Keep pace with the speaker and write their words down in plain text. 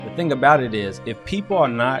The thing about it is, if people are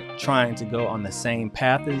not trying to go on the same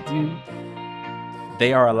path as you,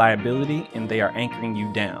 they are a liability and they are anchoring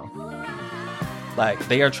you down. Like,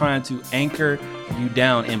 they are trying to anchor you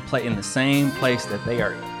down and play in the same place that they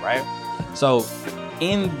are in, right? So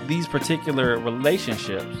in these particular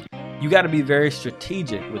relationships, you got to be very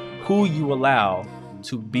strategic with who you allow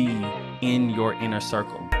to be in your inner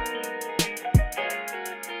circle.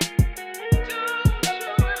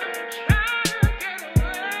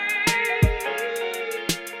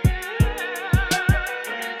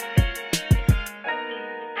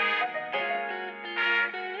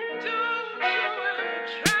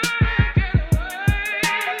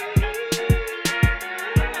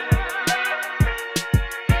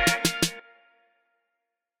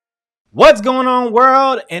 What's going on,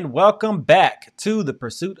 world? And welcome back to the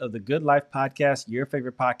Pursuit of the Good Life podcast, your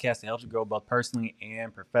favorite podcast that helps you grow both personally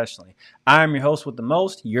and professionally. I'm your host with the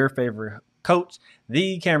most, your favorite coach,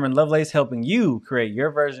 the Cameron Lovelace, helping you create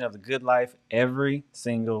your version of the good life every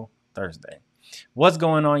single Thursday. What's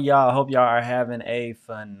going on, y'all? I hope y'all are having a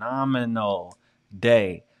phenomenal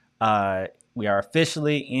day. We are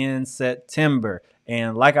officially in September.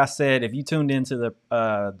 And like I said, if you tuned into the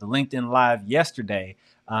LinkedIn Live yesterday,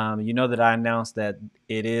 you know that I announced that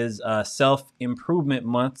it is self-improvement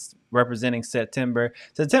months representing September.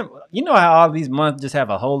 You know how all these months just have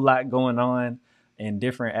a whole lot going on in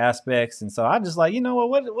different aspects. And so I just like, you know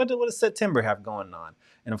what does September have going on?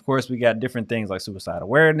 And of course, we got different things like Suicide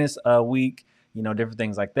Awareness Week, you know, different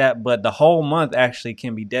things like that. But the whole month actually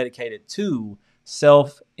can be dedicated to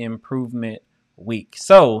self-improvement week.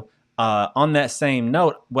 So on that same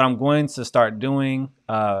note, what I'm going to start doing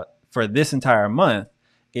for this entire month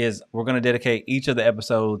is we're going to dedicate each of the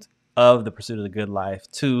episodes of the Pursuit of the Good Life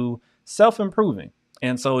to self-improving.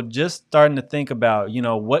 And so just starting to think about, you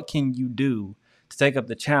know, what can you do to take up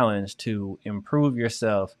the challenge to improve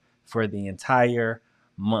yourself for the entire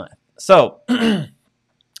month? So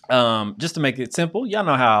just to make it simple, y'all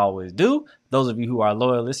know how I always do. Those of you who are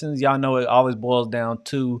loyal listeners, y'all know it always boils down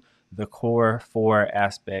to the core 4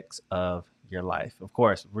 aspects of your life. Of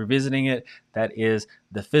course, revisiting it, that is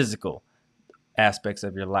the physical aspects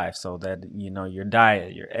of your life. So that, you know, your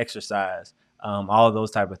diet, your exercise, all of those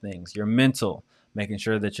type of things, your mental, making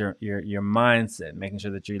sure that your mindset, making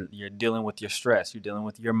sure that you're dealing with your stress, you're dealing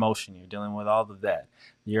with your emotion, you're dealing with all of that,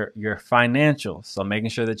 your financial. So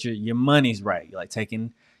making sure that your money's right. You're like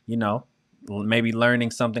taking, you know, maybe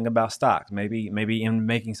learning something about stocks, maybe in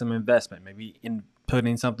making some investment, maybe in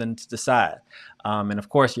putting something to the side. And of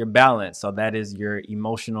course, your balance. So that is your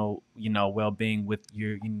emotional, you know, well-being with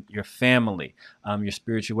your family. Your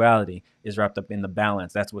spirituality is wrapped up in the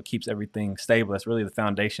balance. That's what keeps everything stable. That's really the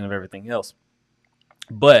foundation of everything else.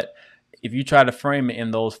 But if you try to frame it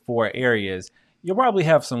in those 4 areas, you'll probably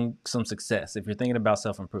have some success if you're thinking about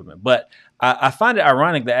self-improvement. But I find it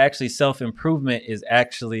ironic that actually self-improvement is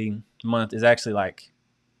actually like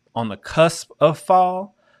on the cusp of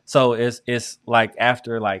fall. So it's like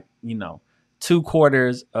after, like, you know, 2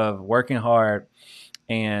 quarters of working hard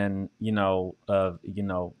and, you know,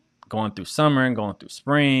 going through summer and going through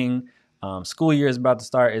spring, school year is about to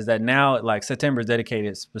start, is that now like September is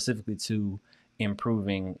dedicated specifically to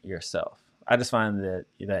improving yourself. I just find that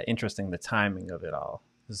interesting, the timing of it all.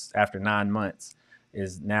 Just after 9 months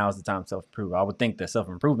now is the time to self-improve. I would think that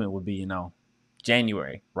self-improvement would be, you know,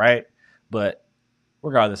 January, right? But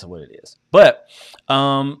regardless of what it is. But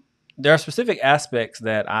there are specific aspects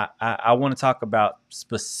that I want to talk about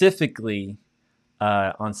specifically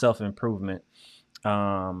on self-improvement.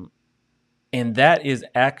 And that is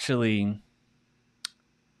actually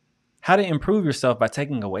how to improve yourself by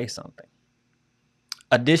taking away something.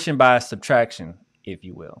 Addition by subtraction, if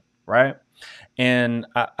you will, right? And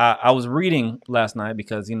I was reading last night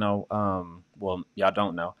because, you know, well, y'all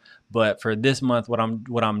don't know, but for this month, what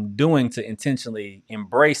I'm doing to intentionally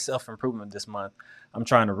embrace self-improvement this month, I'm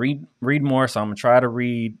trying to read more. So I'm gonna try to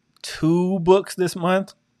read 2 books this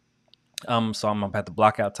month. So I'm gonna have to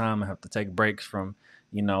block out time. I have to take breaks from,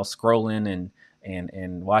 you know, scrolling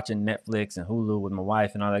and watching Netflix and Hulu with my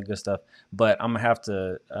wife and all that good stuff. But I'm gonna have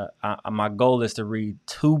to. My goal is to read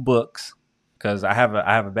 2 books, because I have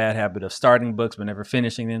a bad habit of starting books but never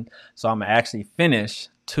finishing them. So I'm gonna actually finish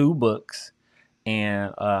 2 books,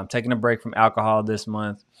 and I'm taking a break from alcohol this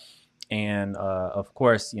month. And of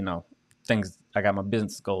course, you know, things. I got my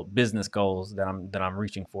business goals that I'm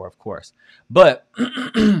reaching for, of course. But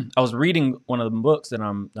I was reading one of the books that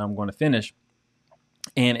I'm going to finish,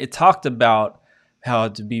 and it talked about how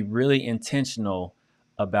to be really intentional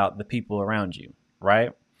about the people around you,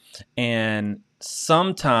 right? And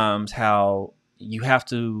sometimes how you have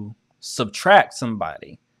to subtract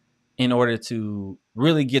somebody in order to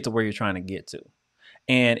really get to where you're trying to get to.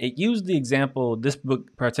 And it used the example, this book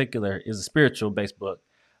in particular is a spiritual based book.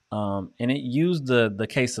 And it used the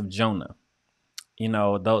case of Jonah.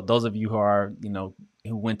 Those of you who are,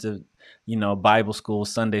 who went to, Bible school,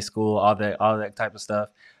 Sunday school, all that type of stuff.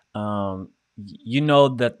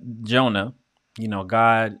 That Jonah,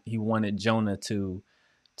 God, he wanted Jonah to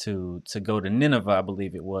go to Nineveh, I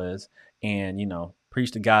believe it was, and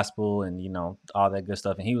preach the gospel and all that good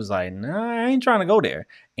stuff. And he was like, "Nah, I ain't trying to go there."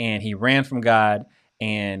 And he ran from God,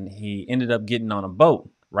 and he ended up getting on a boat,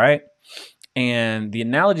 right? And the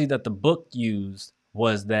analogy that the book used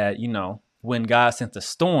was that, when God sent the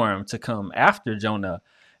storm to come after Jonah,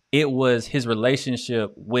 it was his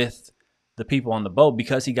relationship with the people on the boat.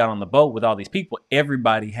 Because he got on the boat with all these people,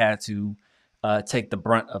 everybody had to take the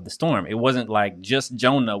brunt of the storm. It wasn't like just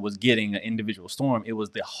Jonah was getting an individual storm. It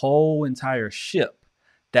was the whole entire ship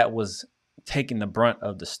that was taking the brunt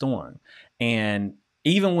of the storm. And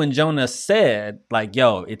even when Jonah said, like,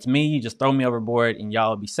 "Yo, it's me, just throw me overboard and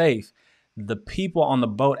y'all will be safe," the people on the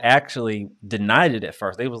boat actually denied it at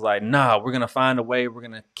first. They was like, "Nah, we're gonna find a way. We're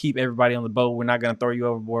gonna keep everybody on the boat. We're not gonna throw you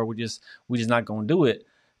overboard. We're just not gonna do it."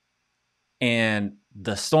 And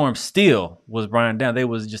the storm still was running down. They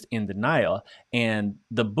was just in denial. And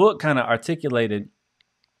the book kind of articulated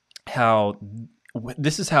how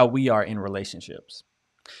this is how we are in relationships.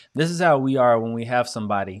 This is how we are when we have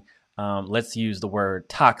somebody. Let's use the word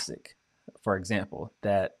toxic, for example.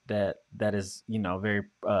 That is very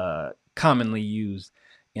commonly used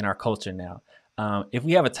in our culture now. If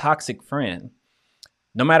we have a toxic friend,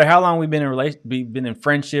 no matter how long we've been in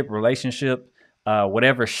friendship, relationship,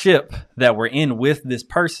 whatever ship that we're in with this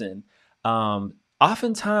person,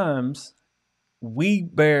 oftentimes we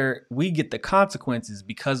get the consequences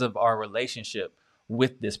because of our relationship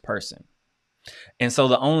with this person. And so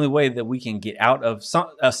the only way that we can get out of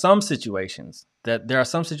some situations, that there are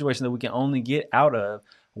some situations that we can only get out of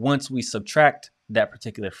once we subtract that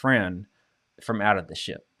particular friend from out of the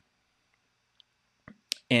ship.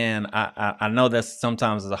 And I know that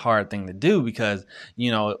sometimes is a hard thing to do because,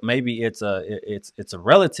 maybe it's a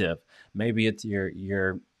relative, maybe it's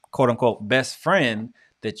your quote unquote best friend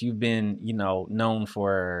that you've been, known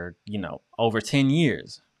for, over 10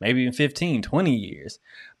 years, maybe even 15, 20 years.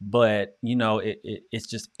 But, it's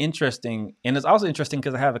just interesting. And it's also interesting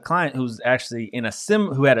because I have a client who's actually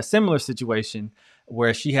who had a similar situation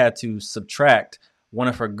where she had to subtract one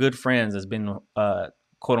of her good friends that's been,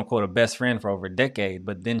 quote unquote, a best friend for over a decade.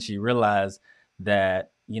 But then she realized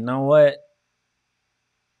that, what,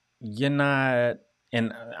 you're not,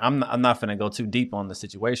 and I'm not going to go too deep on the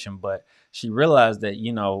situation, but she realized that,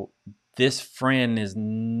 this friend is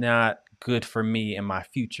not good for me in my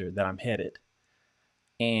future that I'm headed.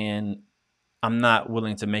 And I'm not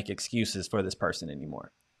willing to make excuses for this person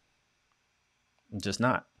anymore. I'm just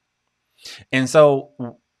not. And so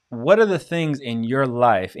what are the things in your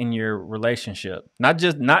life, in your relationship, not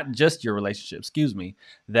just your relationship, excuse me,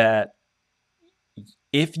 that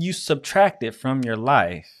if you subtract it from your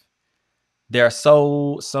life, there are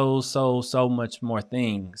so much more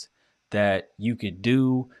things that you could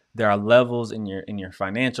do. There are levels in your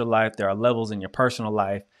financial life. There are levels in your personal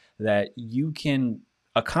life that you can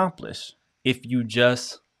accomplish if you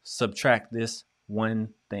just subtract this one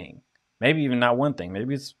thing. Maybe even not one thing.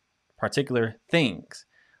 Maybe it's particular things,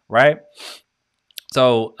 right?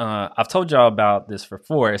 So I've told y'all about this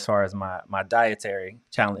before as far as my dietary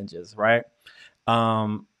challenges, right?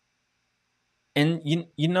 And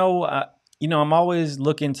I'm always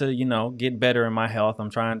looking to get better in my health. I'm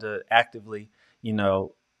trying to actively,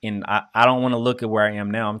 and I don't want to look at where I am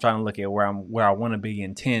now. I'm trying to look at where I want to be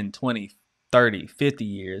in 10, 20, 30, 50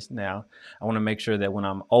 years now. I want to make sure that when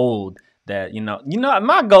I'm old that,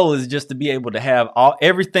 my goal is just to be able to have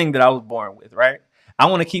everything that I was born with, right? I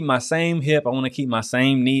want to keep my same hip. I want to keep my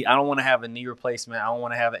same knee. I don't want to have a knee replacement. I don't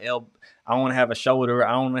want to have an elbow. I don't want to have a shoulder.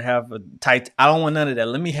 I don't want to have a tight. I don't want none of that.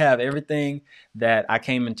 Let me have everything that I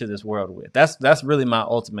came into this world with. That's really my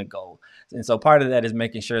ultimate goal. And so part of that is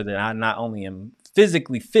making sure that I not only am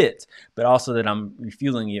physically fit, but also that I'm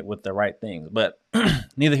refueling it with the right things. But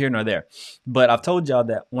neither here nor there. But I've told y'all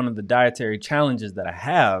that one of the dietary challenges that I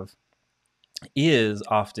have is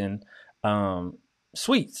often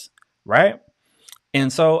sweets, right?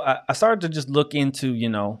 And so I started to just look into,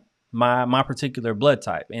 my particular blood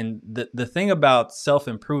type. And the thing about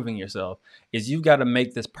self-improving yourself is you've got to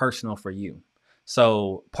make this personal for you.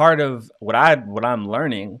 So part of what I'm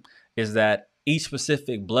learning is that each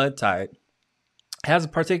specific blood type has a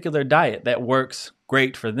particular diet that works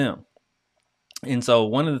great for them. And so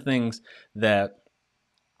one of the things that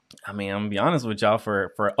I mean, I'm gonna be honest with y'all,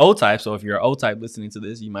 for O type. So if you're O type listening to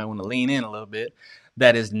this, you might want to lean in a little bit.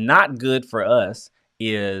 That is not good for us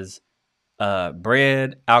is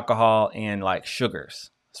bread, alcohol, and like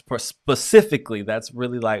sugars. Specifically, that's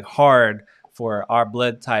really like hard for our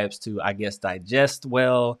blood types to, I guess, digest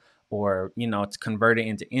well, or to convert it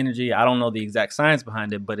into energy. I don't know the exact science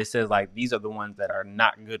behind it, but it says like these are the ones that are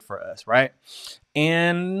not good for us, right?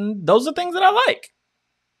 And those are things that I like.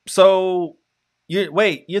 So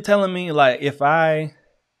you're telling me like if I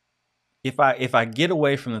get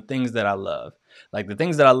away from the things that I love, like the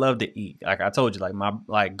things that I love to eat, like I told you, like my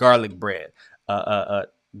like garlic bread,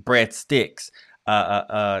 bread sticks,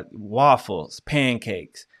 waffles,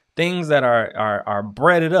 pancakes, things that are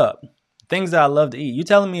breaded up, things that I love to eat. You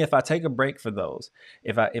telling me if I take a break for those,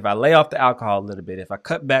 if I lay off the alcohol a little bit, if I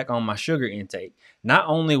cut back on my sugar intake, not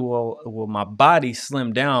only will my body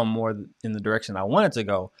slim down more in the direction I want it to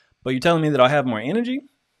go, but you're telling me that I'll have more energy.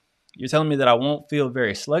 You're telling me that I won't feel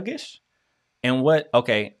very sluggish. And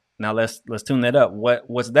okay, now let's tune that up.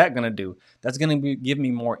 What's that going to do? That's going to give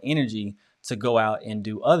me more energy to go out and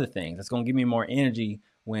do other things. That's going to give me more energy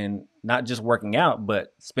when not just working out,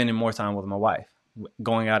 but spending more time with my wife,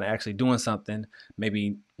 going out and actually doing something,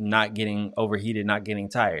 maybe not getting overheated, not getting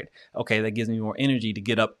tired. Okay, that gives me more energy to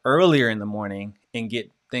get up earlier in the morning and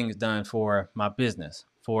get things done for my business,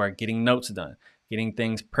 for getting notes done, getting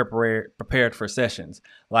things prepared for sessions.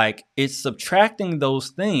 Like, it's subtracting those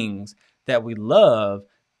things that we love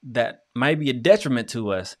that might be a detriment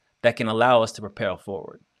to us that can allow us to propel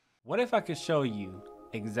forward. What if I could show you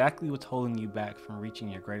exactly what's holding you back from reaching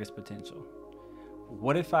your greatest potential?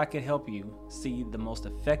 What if I could help you see the most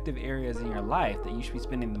effective areas in your life that you should be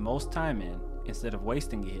spending the most time in instead of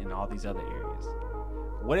wasting it in all these other areas?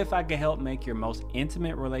 What if I could help make your most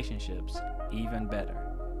intimate relationships even better?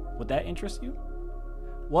 Would that interest you?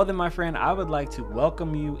 Well then, my friend, I would like to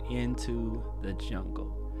welcome you into the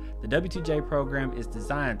jungle. The W2J program is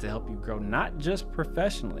designed to help you grow not just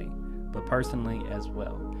professionally, but personally as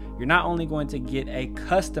well. You're not only going to get a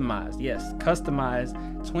customized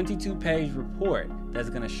 22-page report that's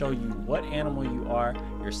going to show you what animal you are,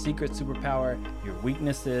 your secret superpower, your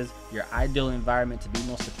weaknesses, your ideal environment to be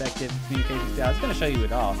most effective, communication style. It's going to show you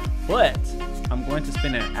it all. But I'm going to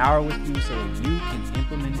spend an hour with you so that you can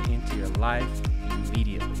implement it into your life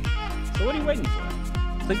immediately. So what are you waiting for?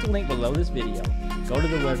 Click the link below this video, go to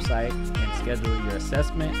the website, and schedule your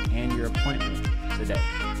assessment and your appointment today.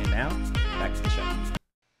 And now, back to the show.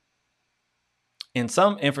 And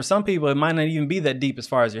for some people, it might not even be that deep as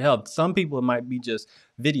far as your health. Some people, it might be just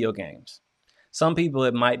video games. Some people,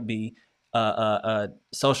 it might be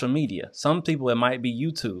social media. Some people, it might be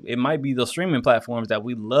YouTube. It might be those streaming platforms that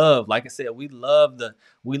we love. Like I said, we love the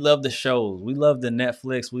shows. We love the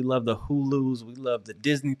Netflix. We love the Hulus. We love the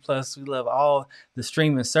Disney Plus. We love all the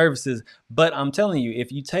streaming services. But I'm telling you,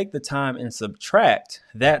 if you take the time and subtract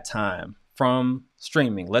that time from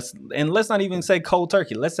streaming, let's not even say cold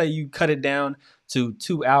turkey. Let's say you cut it down to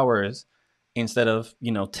 2 hours instead of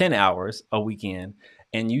 10 hours a weekend,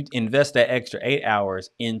 and you invest that extra 8 hours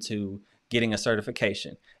into getting a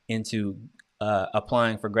certification, into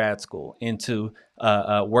applying for grad school, into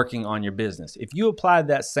working on your business. If you apply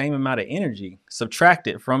that same amount of energy, subtract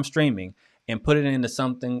it from streaming, and put it into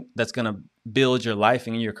something that's going to build your life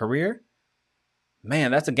and your career,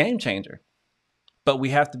 man, that's a game changer. But we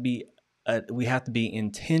have to be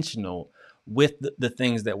intentional with the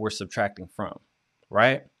things that we're subtracting from,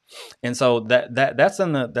 right? And so that's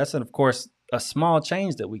of course a small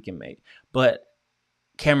change that we can make. But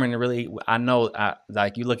Cameron, really, I know,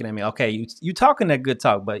 like, you looking at me, okay, you talking that good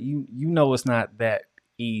talk, but you know it's not that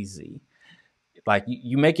easy. Like,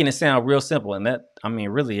 you making it sound real simple, and that, I mean,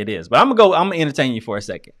 really it is. But I'm gonna entertain you for a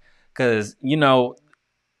second, because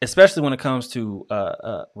especially when it comes to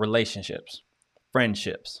relationships,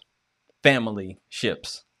 friendships, family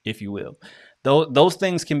ships, if you will, those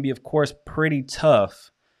things can be, of course, pretty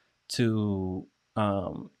tough to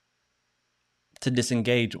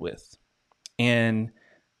disengage with. And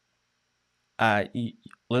let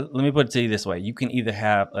me put it to you this way: you can either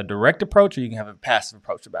have a direct approach or you can have a passive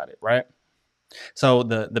approach about it, right? So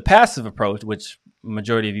the passive approach, which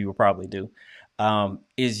majority of you will probably do,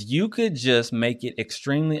 is you could just make it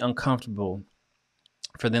extremely uncomfortable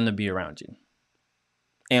for them to be around you.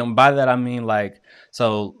 And by that, I mean, like,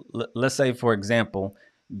 so let's say, for example,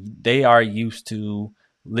 they are used to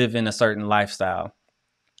living a certain lifestyle,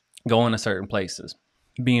 going to certain places,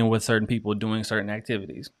 being with certain people, doing certain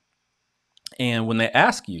activities. And when they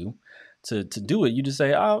ask you to do it, you just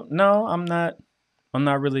say, oh, no, I'm not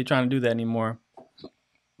really trying to do that anymore.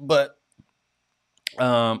 But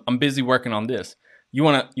I'm busy working on this. You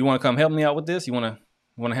wanna come help me out with this? You wanna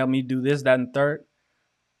Want to help me do this, that, and third?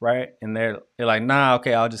 Right? And they're like, nah,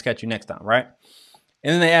 okay, I'll just catch you next time, right?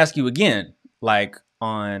 And then they ask you again, like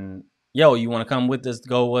on, yo, you want to come with us,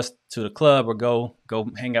 go us to the club, or go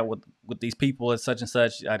hang out with these people at such and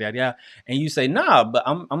such, yada yada yada. And you say, nah, but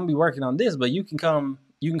I'm gonna be working on this, but you can come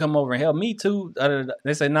over and help me too. Da, da, da.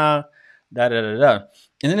 They say, nah, da da da da.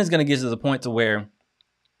 And then it's gonna get to the point to where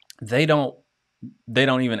they don't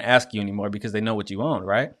even ask you anymore because they know what you own,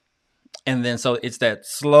 right? And then so it's that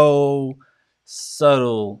slow,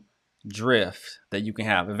 subtle drift that you can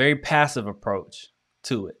have, a very passive approach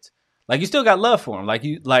to it. Like you still got love for them,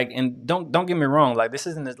 and don't get me wrong, like this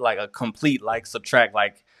isn't like a complete like subtract,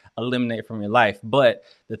 like eliminate from your life. But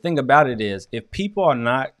the thing about it is, if people are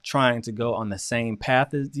not trying to go on the same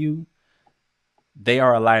path as you, they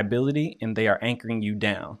are a liability and they are anchoring you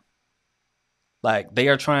down. Like they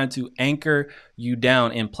are trying to anchor you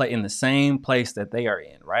down and play in the same place that they are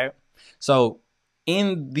in, right? So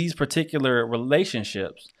in these particular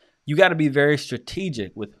relationships, you got to be very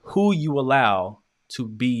strategic with who you allow to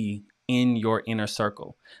be in your inner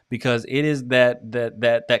circle, because it is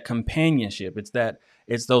that companionship.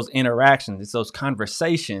 It's those interactions, it's those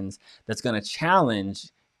conversations that's going to challenge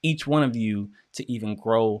each one of you to even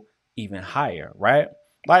grow even higher, right?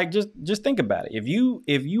 Like just think about it. If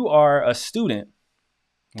you are a student,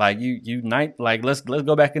 like let's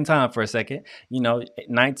go back in time for a second,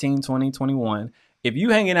 19, 20, 21. If you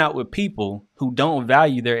hanging out with people who don't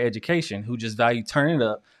value their education, who just value turning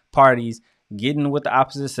up, parties, getting with the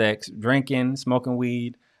opposite sex, drinking, smoking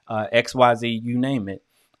weed, XYZ, you name it.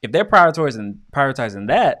 If they're prioritizing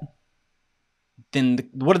that, then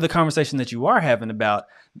what are the conversations that you are having about?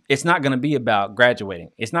 It's not going to be about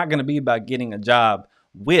graduating. It's not going to be about getting a job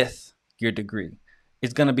with your degree.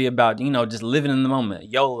 It's going to be about, just living in the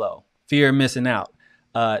moment, YOLO, fear of missing out,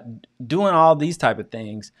 doing all these type of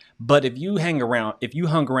things. But if you hung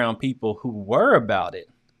around people who were about it,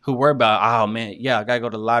 oh man, yeah, I got to go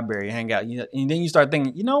to the library, hang out. And then you start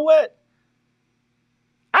thinking, you know what?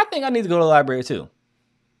 I think I need to go to the library too.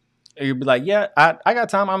 Or you'll be like, yeah, I got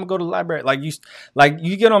time. I'm gonna go to the library. Like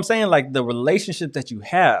you get what I'm saying? Like the relationship that you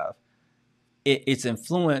have, it's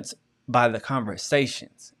influenced by the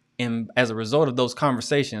conversations. And as a result of those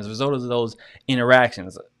conversations, as a result of those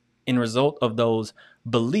interactions, in result of those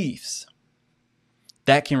beliefs,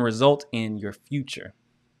 that can result in your future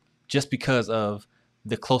just because of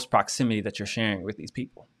the close proximity that you're sharing with these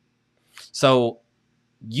people. So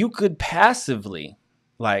you could passively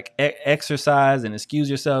like exercise and excuse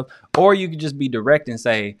yourself, or you could just be direct and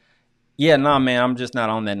say, yeah, nah, man, I'm just not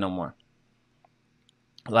on that no more.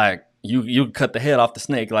 Like you cut the head off the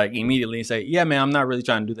snake like immediately and say, yeah, man, I'm not really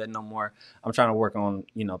trying to do that no more. I'm trying to work on,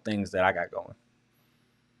 things that I got going.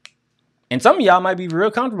 And some of y'all might be real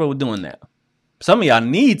comfortable with doing that. Some of y'all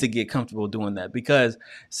need to get comfortable doing that because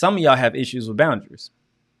some of y'all have issues with boundaries.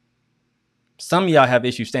 Some of y'all have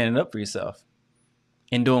issues standing up for yourself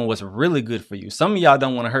and doing what's really good for you. Some of y'all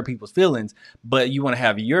don't want to hurt people's feelings, but you want to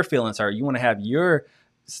have your feelings hurt. You want to have your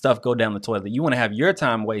stuff go down the toilet. You want to have your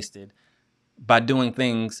time wasted by doing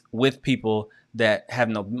things with people that have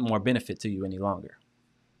no more benefit to you any longer.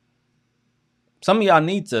 Some of y'all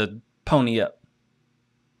need to pony up.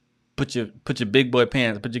 Put your big boy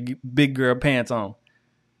pants, put your big girl pants on.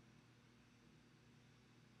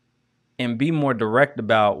 And be more direct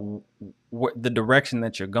about the direction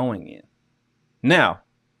that you're going in. Now,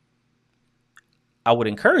 I would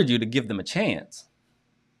encourage you to give them a chance,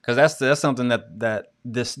 because that's something that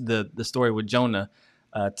the story with Jonah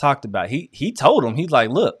talked about. He told him, he's like,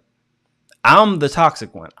 look, I'm the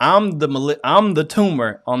toxic one. I'm the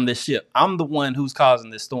tumor on this ship. I'm the one who's causing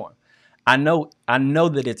this storm. I know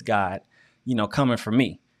that it's God, coming for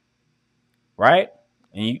me, right?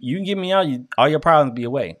 And you can give me all your problems be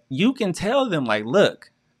away. You can tell them like,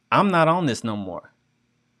 look, I'm not on this no more.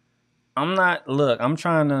 I'm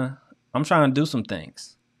trying to do some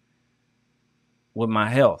things with my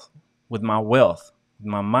health, with my wealth, with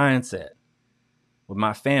my mindset, with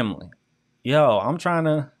my family. Yo,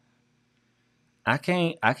 I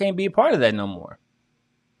can't be a part of that no more.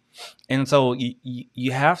 And so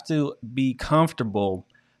you have to be comfortable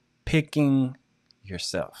picking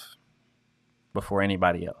yourself before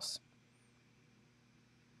anybody else.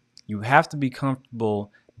 You have to be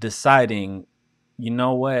comfortable deciding, you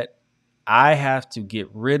know what? I have to get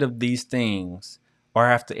rid of these things, or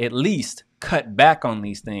have to at least cut back on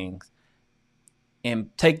these things and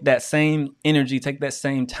take that same energy, take that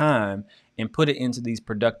same time and put it into these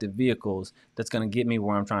productive vehicles that's going to get me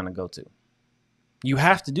where I'm trying to go to. You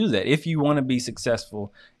have to do that if you want to be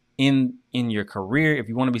successful in your career, if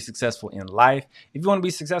you want to be successful in life, if you want to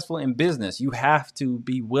be successful in business. You have to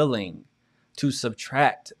be willing to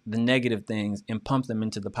subtract the negative things and pump them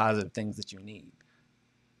into the positive things that you need.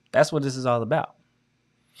 That's what this is all about.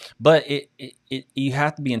 But you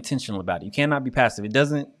have to be intentional about it. You cannot be passive. It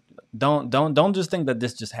doesn't. Don't just think that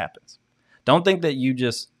this just happens. Don't think that you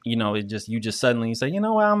just, you just suddenly say,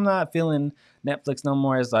 what, I'm not feeling Netflix no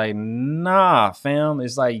more. It's like, nah, fam.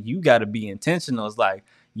 It's like, you got to be intentional. It's like,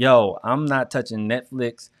 yo, I'm not touching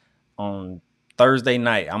Netflix on Thursday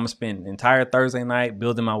night. I'm going to spend the entire Thursday night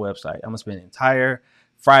building my website. I'm going to spend the entire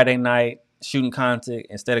Friday night shooting content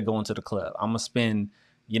instead of going to the club. I'm going to spend,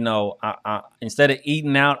 instead of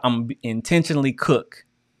eating out, I'm intentionally cook.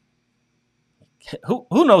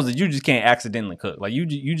 Who knows that you just can't accidentally cook? Like you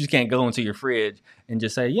just can't go into your fridge and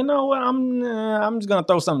just say, you know what, I'm just gonna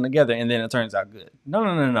throw something together and then it turns out good.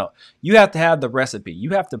 No. You have to have the recipe. You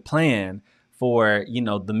have to plan for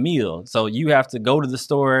the meal. So you have to go to the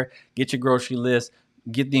store, get your grocery list,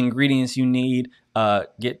 get the ingredients you need.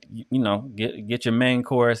 Get your main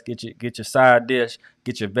course, get your side dish,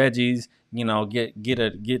 get your veggies.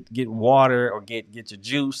 Get water or get your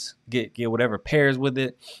juice, get whatever pairs with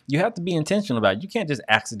it. You have to be intentional about it. You can't just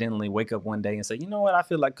accidentally wake up one day and say, you know what, I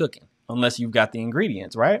feel like cooking, unless you've got the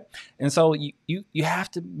ingredients, right? And so you have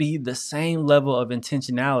to be the same level of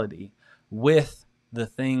intentionality with the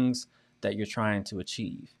things that you're trying to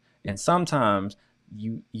achieve. And sometimes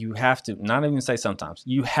you have to, not even say sometimes,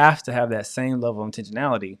 you have to have that same level of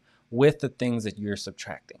intentionality with the things that you're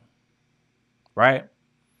subtracting, right?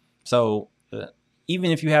 So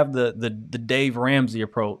even if you have the Dave Ramsey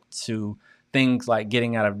approach to things like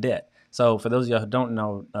getting out of debt. So for those of you who don't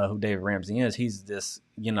know who Dave Ramsey is, he's this,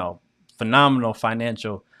 phenomenal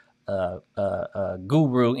financial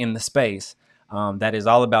guru in the space that is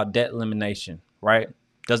all about debt elimination, right?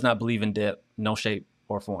 Does not believe in debt, no shape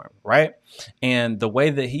or form, right? And the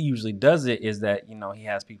way that he usually does it is that, he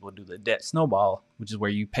has people do the debt snowball, which is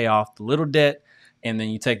where you pay off the little debt, and then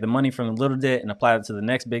you take the money from the little debt and apply it to the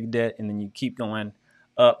next big debt, and then you keep going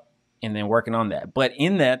up and then working on that. But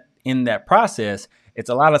in that process, it's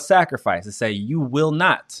a lot of sacrifice to say you will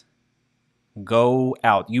not go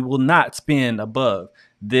out. You will not spend above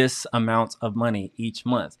this amount of money each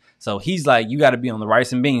month. So he's like, you got to be on the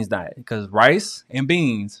rice and beans diet, because rice and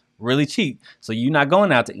beans really cheap. So you're not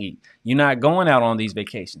going out to eat. You're not going out on these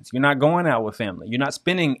vacations. You're not going out with family. You're not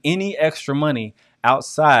spending any extra money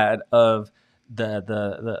outside of the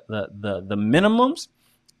minimums,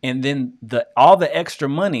 and then all the extra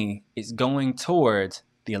money is going towards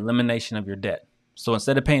the elimination of your debt. So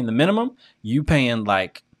instead of paying the minimum, you paying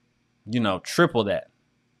triple that,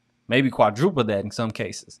 maybe quadruple that in some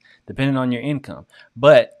cases, depending on your income.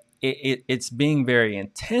 But it's being very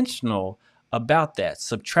intentional about that,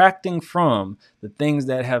 subtracting from the things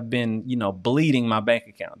that have been, bleeding my bank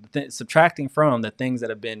account, subtracting from the things that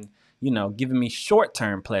have been, giving me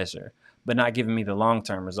short-term pleasure, but not giving me the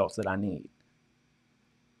long-term results that I need.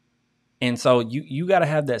 And so you got to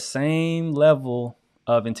have that same level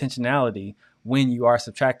of intentionality when you are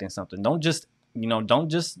subtracting something. Don't just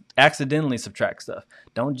accidentally subtract stuff.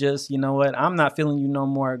 Don't just, I'm not feeling you no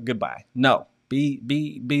more, goodbye. No,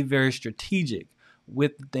 be very strategic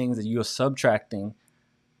with the things that you're subtracting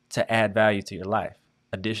to add value to your life.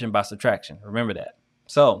 Addition by subtraction. Remember that.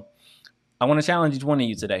 So I want to challenge each one of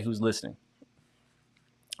you today who's listening.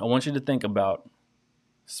 I want you to think about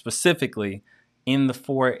specifically in the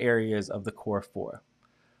 4 areas of the core 4.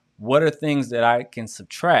 What are things that I can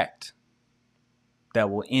subtract that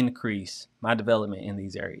will increase my development in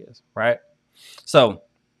these areas, right? So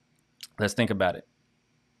let's think about it.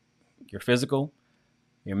 Your physical,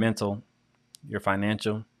 your mental, your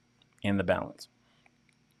financial, and the balance.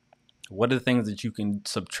 What are the things that you can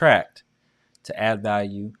subtract to add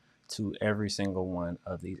value to every single one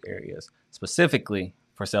of these areas, specifically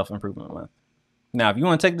for self-improvement month? Now, if you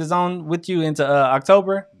want to take this on with you into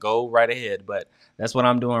October, go right ahead. But that's what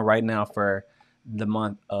I'm doing right now for the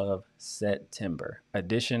month of September.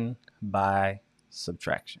 Addition by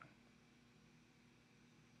subtraction.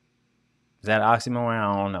 Is that oxymoron?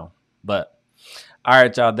 I don't know. But all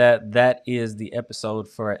right, y'all, that is the episode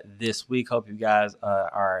for this week. Hope you guys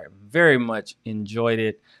are very much enjoyed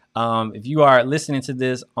it. If you are listening to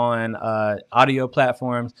this on audio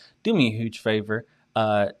platforms, do me a huge favor.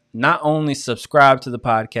 Not only subscribe to the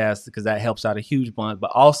podcast, because that helps out a huge bunch,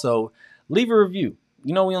 but also leave a review.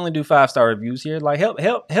 We only do 5-star reviews here. Like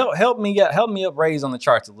help me up raise on the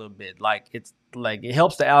charts a little bit. Like it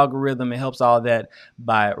helps the algorithm. It helps all that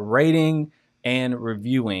by rating and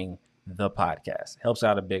reviewing the podcast. Helps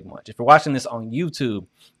out a big bunch. If you're watching this on YouTube,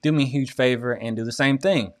 do me a huge favor and do the same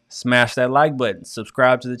thing. Smash that like button,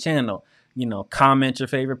 subscribe to the channel, comment your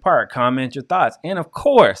favorite part, comment your thoughts, and of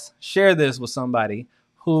course, share this with somebody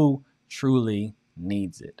who truly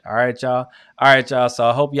needs it. All right, y'all. So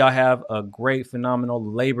I hope y'all have a great, phenomenal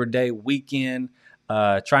Labor Day weekend.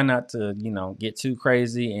 Try not to, get too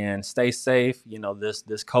crazy and stay safe. This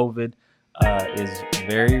COVID is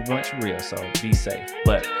very much real, so be safe.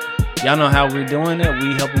 But y'all know how we're doing it.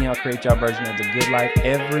 We helping y'all create your version of the good life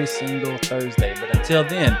every single Thursday. But until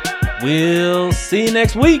then, we'll see you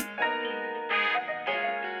next week.